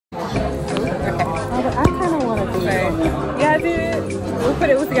put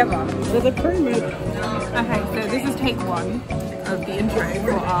it all together. There's a pyramid. Okay, so this is take one of the intro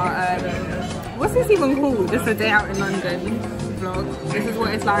for our, what's this even called? Just a day out in London vlog. This is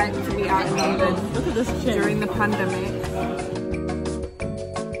what it's like to be out in London. Look at this chair. During the pandemic.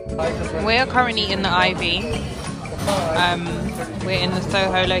 We're currently in the Ivy. We're in the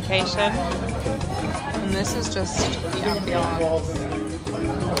Soho location. And this is just the ambiance.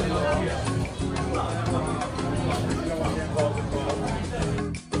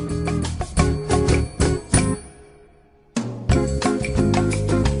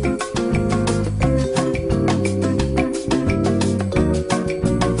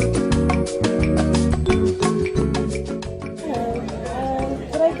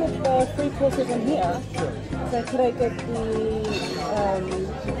 Courses in here. So could I get the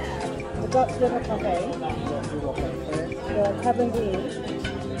duck liver parfait, the cabin green,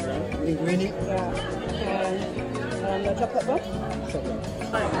 yeah, and the chocolate bar?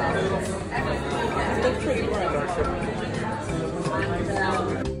 That's pretty right.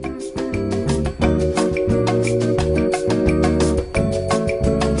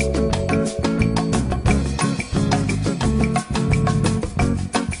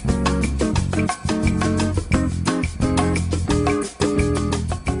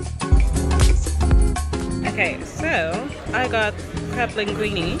 I got crab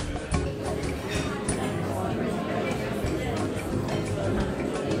linguine.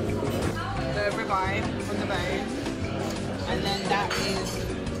 The ribeye on the bone, and then that is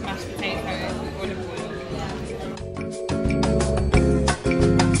mashed potatoes with olive oil.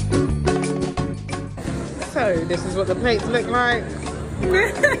 So this is what the plates look like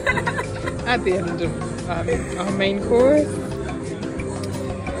at the end of our main course.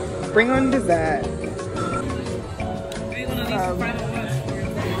 Bring on dessert.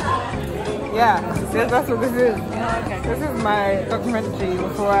 Yeah, that's what this is. Oh, okay. This is my documentary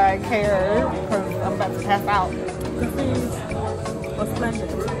before I KO because I'm about to pass out. The food was splendid.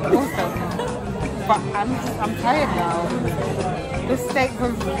 Awesome. But I'm tired now. This steak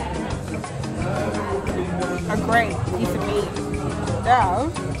was a great piece of meat. Yeah.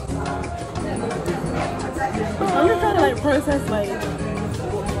 I'm just trying to like process like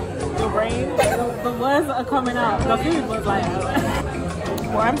your brain. The words that are coming out. The food was like.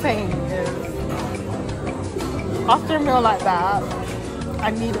 What I'm saying is, after a meal like that,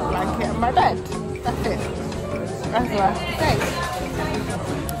 I need a blanket in my bed. That's it. That's what I have to say.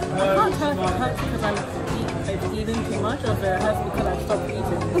 I can't tell if it hurts because I'm eating too much or if it hurts because I stopped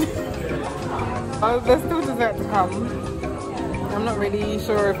eating. Oh, there's still dessert to come. I'm not really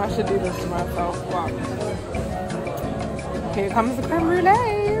sure if I should do this to myself, but here comes the creme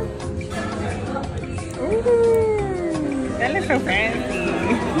brulee. Ooh, that looks so fancy.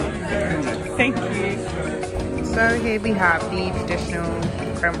 Thank you. So here we have the traditional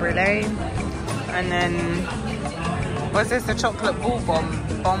creme brulee, and then what's this? The chocolate bomb.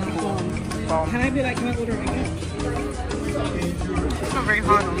 Can I be like, can I order it again? It's not very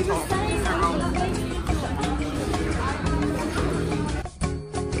hard on top.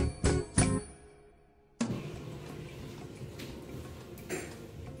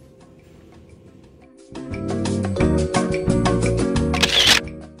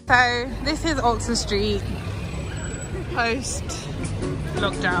 So this is Oxford Street post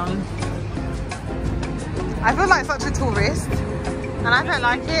lockdown. I feel like such a tourist and I don't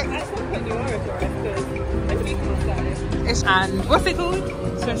like it. And what's it called?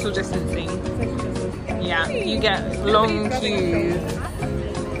 Social distancing. Yeah, you get long queues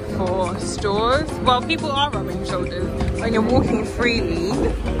for stores. Well, people are rubbing shoulders when you're walking freely,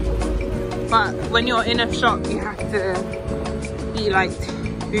 but when you're in a shop you have to be like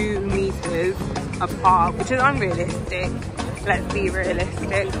 2 meters apart, which is unrealistic. Let's be realistic.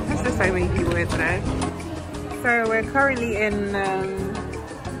 There's just so many people, isn't there? So we're currently in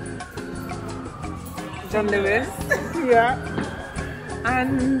John Lewis. Yeah.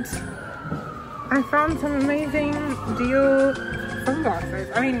 And I found some amazing Dior sunglasses.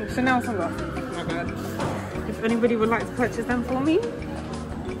 I mean Chanel sunglasses. Oh my god. If anybody would like to purchase them for me,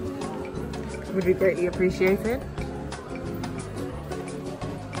 would be greatly appreciated.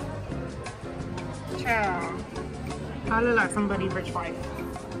 Ciao. I look like somebody's rich wife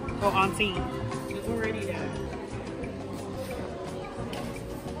or auntie. You're already there.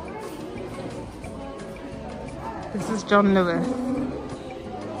 This is John Lewis.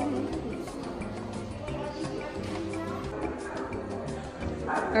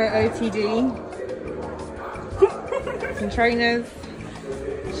 OOTD. Some trainers.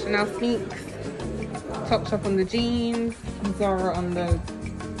 Chanel sneaks. Topshop on the jeans. Zara on the,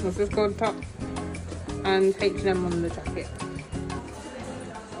 what's this called, top? And H&M on the jacket.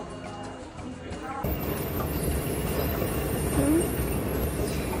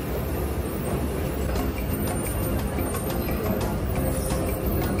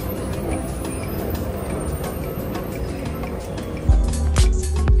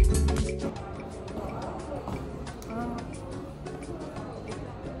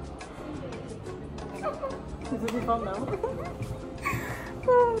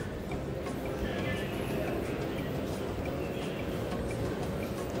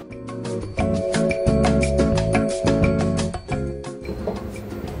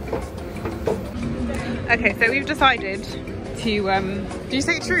 Okay, so we've decided to, do you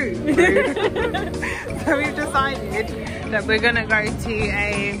say true? So we've decided that we're gonna go to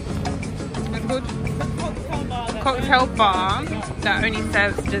a, what's it called? Cocktail bar that only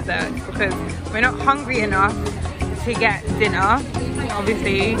serves desserts because we're not hungry enough to get dinner.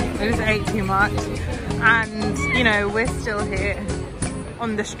 Obviously, we just ate too much. And, you know, we're still here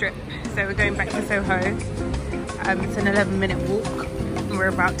on the strip. So we're going back to Soho. It's an 11-minute walk. We're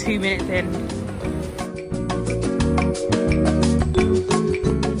about 2 minutes in.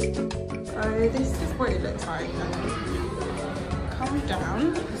 So this is what it looks like. Come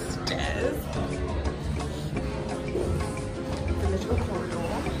down the stairs. The little corridor.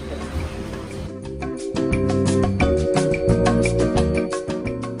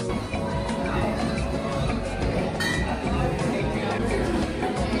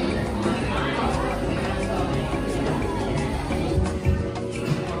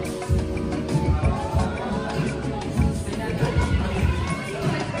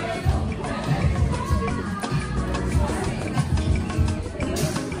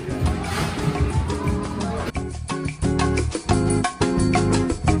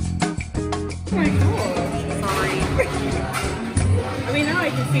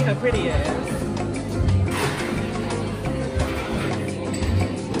 See how pretty it is.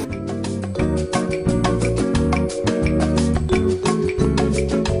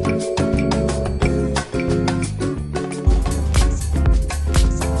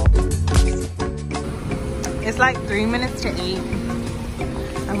 It's like 3 minutes to 8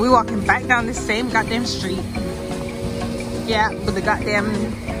 and we're walking back down the same goddamn street. Yeah, with the goddamn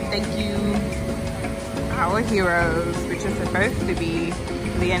thank you our heroes, which is supposed to be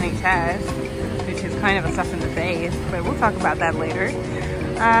the NHS, which is kind of a slap in the face, but we'll talk about that later.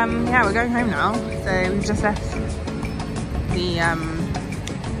 Yeah, we're going home now. So we've just left the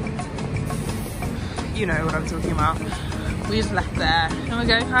you know what I'm talking about. We just left there and we're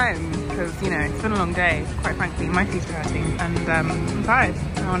going home because, you know, it's been a long day, quite frankly. My feet are hurting and I'm tired.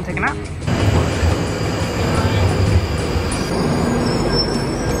 I want to take a nap.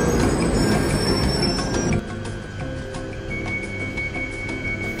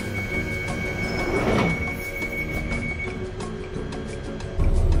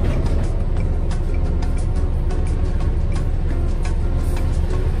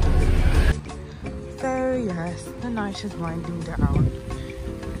 Yes, the night is winding down.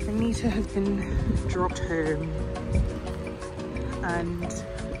 Anita has been dropped home and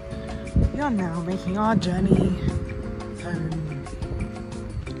we are now making our journey home.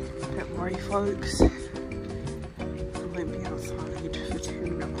 Don't worry folks, I won't be outside for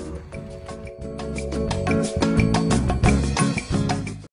too long.